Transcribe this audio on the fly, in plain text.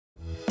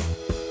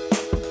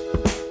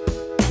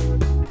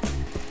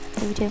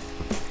you too.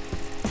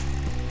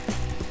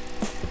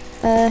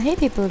 Hey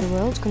people of the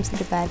world,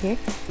 Crimson5 here,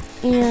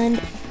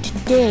 and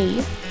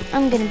today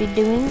I'm going to be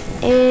doing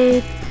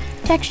a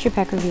texture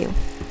pack review.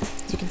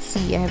 As you can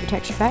see, I have a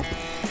texture pack.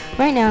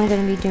 Right now I'm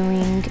going to be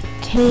doing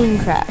Kayne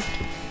Craft.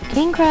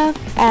 Kayne Craft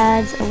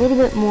adds a little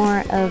bit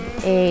more of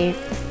a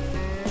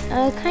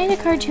kind of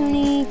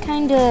cartoony,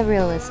 kind of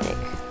realistic,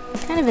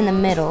 kind of in the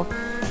middle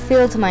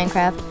feel to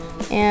Minecraft.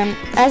 And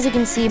as you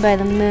can see by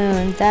the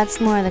moon, that's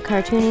more the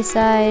cartoony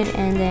side,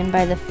 and then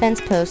by the fence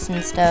posts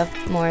and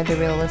stuff, more the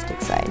realistic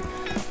side.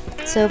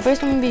 So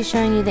first I'm going to be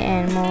showing you the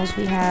animals.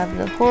 We have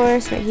the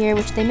horse right here,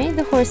 which they made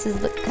the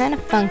horses look kind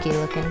of funky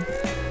looking.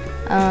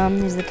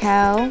 There's the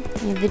cow.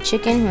 You have the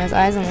chicken who has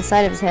eyes on the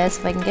side of his head, so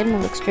if I can get him to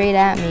look straight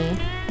at me.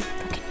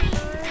 Look at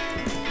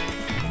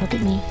me. Look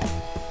at me.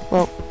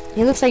 Well,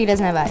 he looks like he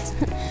doesn't have eyes.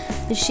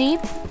 The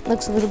sheep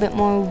looks a little bit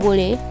more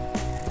woolly.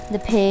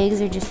 The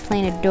pigs are just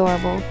plain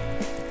adorable.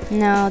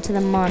 Now to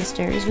the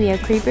monsters. We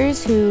have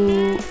creepers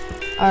who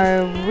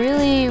are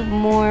really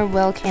more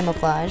well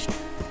camouflaged.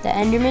 The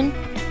Enderman.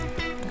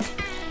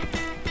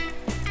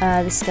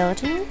 The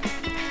skeleton.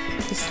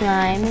 The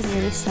slime is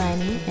really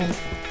slimy and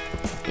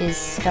is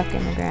stuck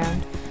in the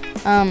ground.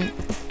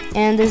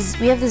 And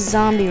we have the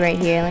zombie right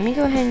here. Let me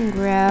go ahead and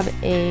grab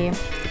a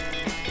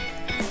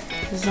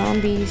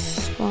zombie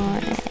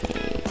spawn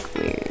egg.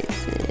 Where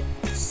is it?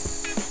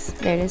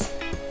 There it is.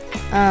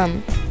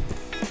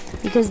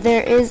 Because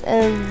there is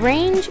a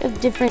range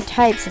of different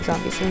types of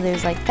zombies. So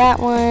there's like that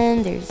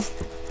one, there's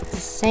the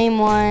same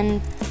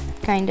one,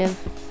 kind of.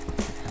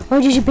 Oh,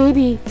 there's your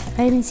baby.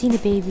 I haven't seen a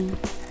baby.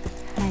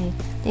 Hi. I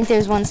think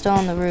there's one still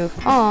on the roof.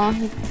 Aw,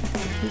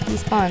 he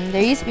spawned.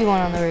 There used to be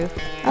one on the roof.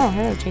 Oh,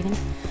 hello, chicken.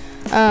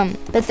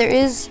 But there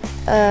is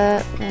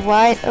a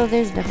wide, oh,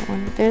 there's a different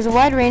one. There's a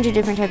wide range of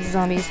different types of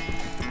zombies.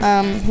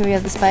 Here we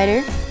have the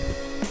spider,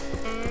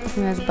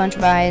 who has a bunch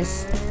of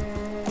eyes.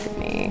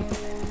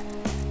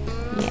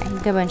 Yeah,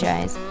 he's got a bunch of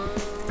eyes.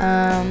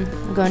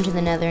 We'll go into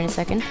the nether in a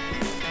second.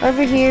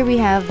 Over here we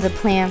have the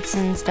plants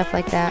and stuff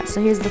like that.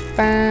 So here's the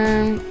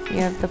fern, you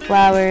have the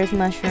flowers,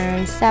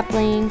 mushrooms,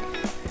 sapling,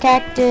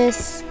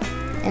 cactus,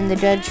 and the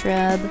dead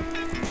shrub.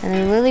 And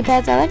the lily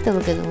pads, I like the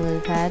look of the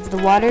lily pads. The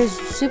water's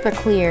super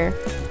clear.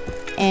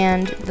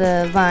 And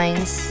the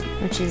vines,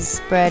 which is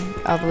spread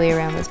all the way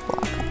around this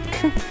block.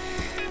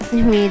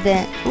 Then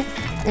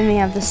we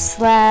have the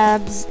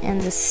slabs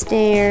and the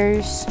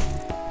stairs.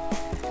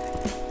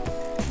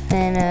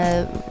 And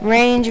a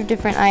range of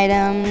different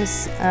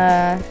items.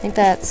 I think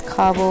that's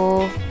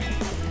cobble.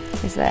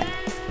 What's that?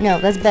 No,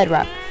 that's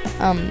bedrock.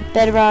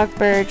 Bedrock,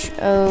 birch,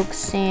 oak,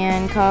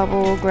 sand,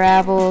 cobble,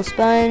 gravel,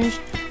 sponge.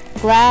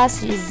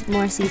 Glass is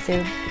more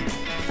see-through.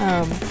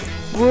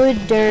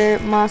 Wood,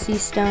 dirt, mossy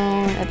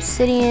stone,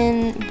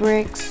 obsidian,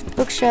 bricks,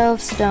 bookshelf,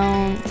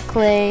 stone,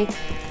 clay,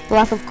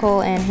 block of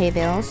coal, and hay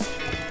bales.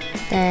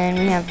 Then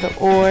we have the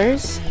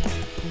ores.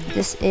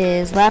 This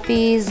is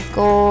lapis,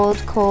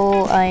 gold,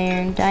 coal,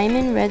 iron,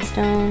 diamond,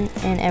 redstone,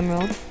 and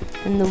emerald.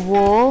 And the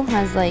wool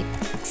has like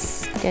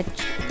stitches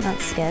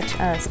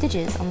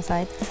on the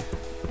side.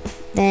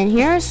 Then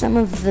here are some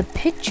of the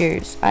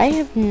pictures. I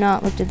have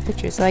not looked at the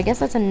pictures, so I guess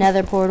that's a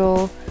nether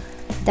portal.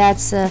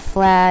 That's a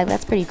flag.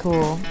 That's pretty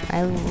cool.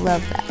 I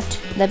love that.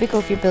 That'd be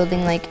cool if you're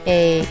building like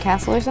a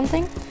castle or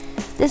something.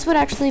 This would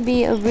actually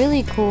be a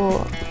really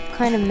cool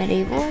kind of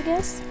medieval, I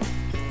guess.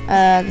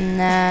 And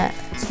that,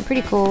 some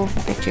pretty cool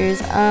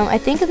pictures. I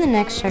think in the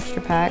next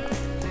texture pack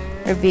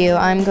review,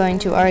 I'm going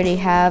to already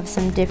have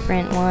some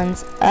different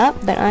ones up,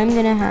 but I'm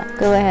gonna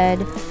go ahead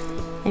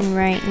and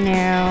right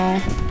now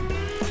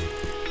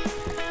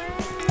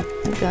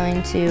I'm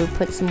going to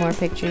put some more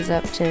pictures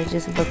up to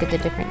just look at the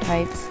different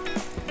types.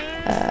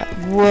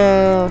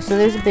 Whoa! So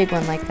there's a big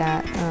one like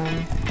that.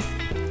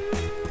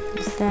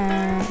 There's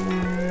that,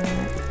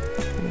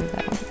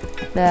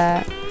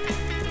 that.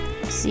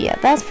 So yeah,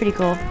 that's pretty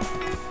cool.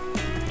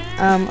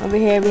 Over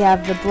here we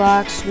have the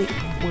blocks.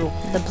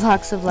 The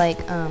blocks of like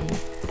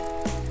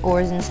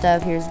ores and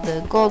stuff. Here's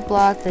the gold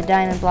block, the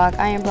diamond block,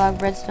 iron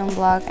block, redstone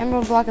block,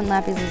 emerald block, and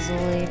lapis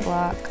lazuli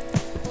block.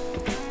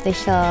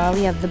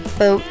 We have the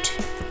boat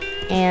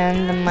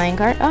and the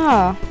minecart.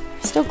 Oh,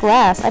 still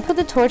glass. I put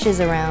the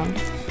torches around,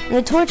 and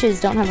the torches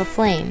don't have a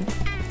flame.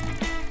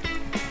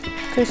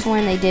 Could have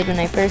sworn they did when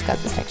I first got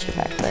this texture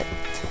pack, but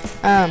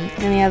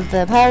then we have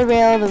the power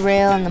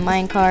rail, and the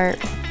minecart.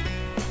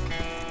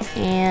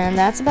 And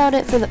that's about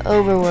it for the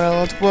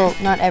overworld. Well,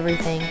 not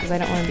everything, because I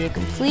don't want to be a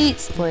complete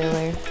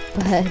spoiler.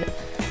 But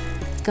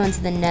let's go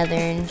into the nether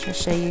and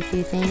just show you a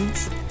few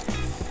things.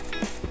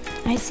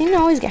 I seem to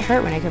always get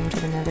hurt when I come into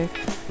the nether.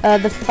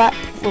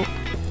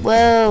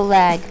 Whoa,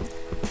 lag.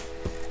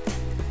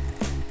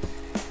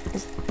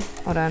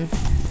 Hold on.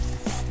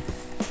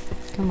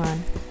 Come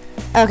on.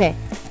 Okay,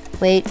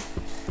 wait.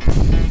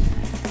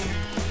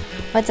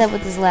 What's up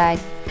with this lag?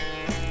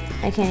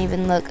 I can't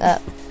even look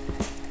up.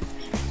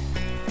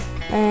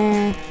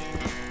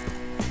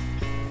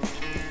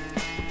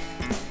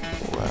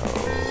 Whoa.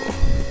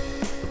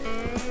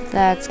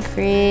 That's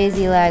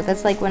crazy lag.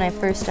 That's like when I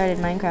first started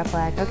Minecraft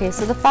lag. Okay,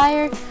 so the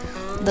fire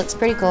Looks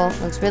pretty cool.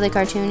 Looks really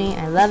cartoony.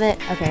 I love it.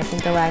 Okay, I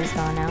think the lag's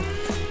gone now.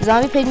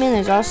 Zombie pigmen.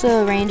 There's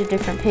also a range of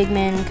different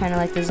pigmen, kind of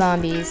like the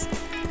zombies.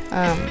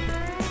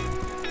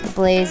 The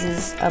blaze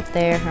is up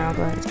there. Here, I'll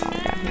go ahead and spawn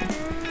them down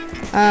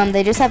here.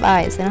 They just have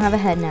eyes. They don't have a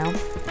head now.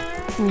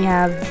 We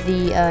have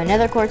the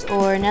nether quartz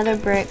ore, nether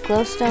brick,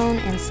 glowstone,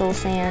 and soul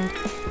sand.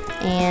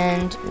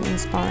 And we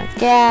spawn a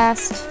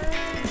ghast.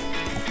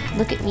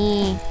 Look at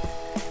me.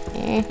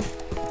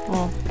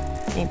 Well,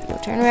 maybe you'll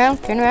turn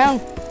around. Turn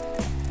around.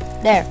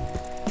 There.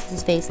 This is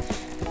his face.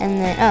 And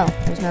then, oh,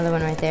 there's another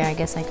one right there. I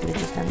guess I could have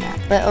just done that.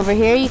 But over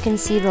here you can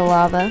see the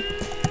lava.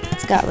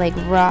 It's got like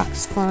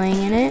rocks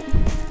flying in it.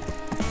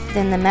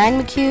 Then the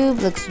magma cube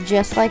looks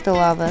just like the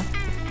lava.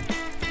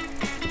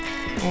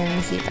 And let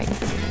me see if I can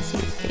see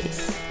his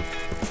face.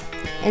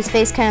 His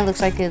face kind of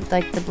looks like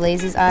the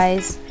Blaze's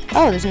eyes.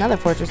 Oh, there's another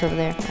fortress over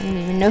there. I didn't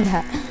even know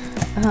that.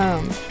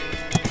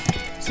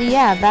 So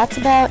yeah, that's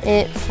about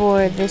it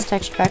for this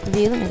texture pack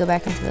review. Let me go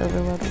back into the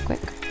overworld real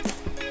quick.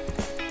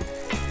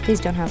 Please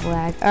don't have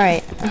lag.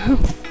 Alright.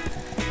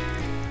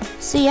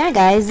 So yeah,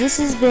 guys, this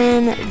has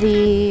been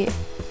the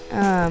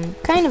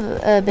kind of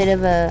a bit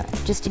of a,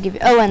 just to give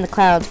you, oh, and the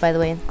clouds, by the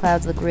way. The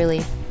clouds look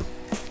really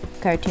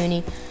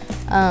cartoony.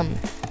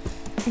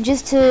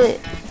 Just to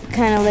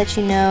kind of let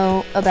you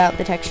know about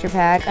the texture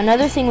pack.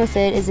 Another thing with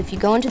it is if you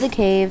go into the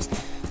caves,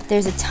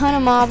 there's a ton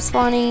of mobs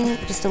spawning,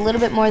 just a little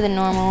bit more than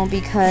normal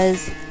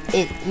because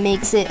it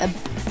makes it a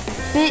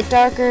bit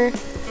darker.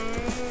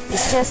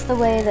 It's just the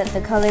way that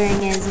the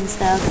coloring is and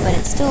stuff, but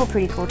it's still a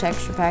pretty cool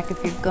texture pack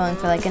if you're going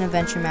for like an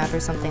adventure map or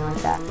something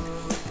like that.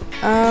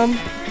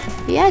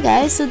 But yeah,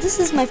 guys, so this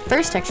is my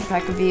first texture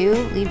pack review.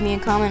 Leave me a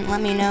comment,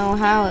 let me know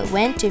how it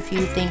went, if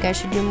you think I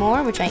should do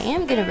more, which I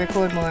am going to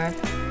record more,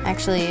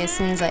 actually, as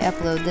soon as I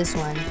upload this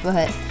one,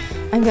 but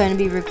I'm going to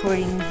be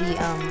recording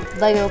the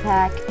Lego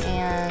pack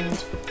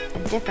and a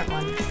different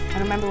one. I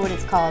don't remember what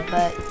it's called,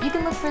 but you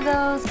can look for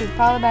those, because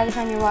probably by the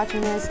time you're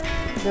watching this,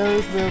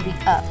 those will be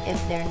up.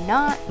 If they're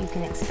not, you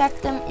can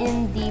expect them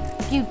in the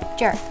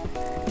future.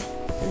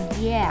 So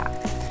yeah.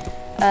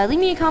 Leave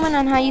me a comment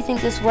on how you think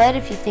this went,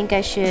 if you think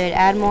I should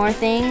add more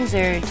things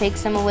or take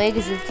some away,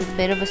 because it's a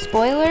bit of a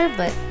spoiler,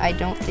 but I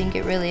don't think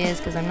it really is,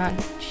 because I'm not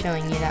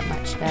showing you that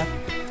much stuff.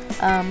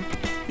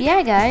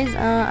 Yeah, guys,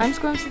 I'm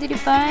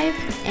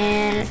Squirm35,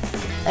 and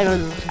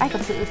I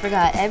completely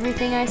forgot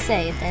everything I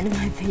say at the end of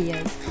my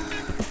videos.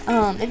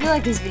 If you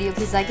like this video,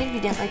 please like it. If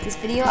you didn't like this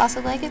video,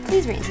 also like it.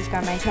 Please rate and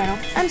subscribe to my channel.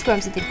 I'm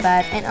Squirm35,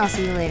 and I'll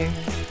see you later.